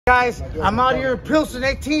Guys, I'm out here in Pilsen,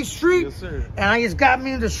 18th Street, yes, sir. And I just got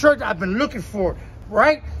me the shirt that I've been looking for,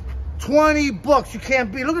 right? 20 bucks, you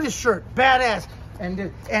can't beat. Look at this shirt, badass.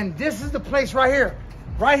 And this is the place right here.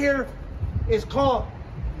 Right here is called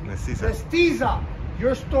Mestiza.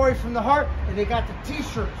 Your story from the heart, and they got the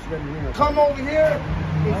t-shirts. Come over here.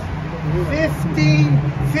 It's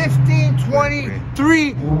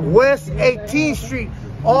 1523 West 18th Street.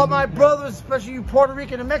 All my brothers, especially you Puerto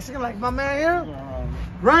Rican and Mexican, like my man here,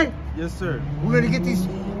 right? Yes, sir. We're gonna get these.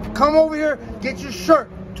 Come over here, get your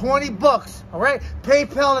shirt. 20 bucks, all right?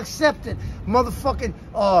 PayPal accepted. Motherfucking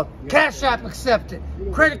Cash App accepted.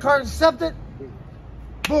 Credit card accepted.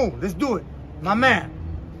 Boom, let's do it. My man.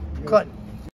 Cut.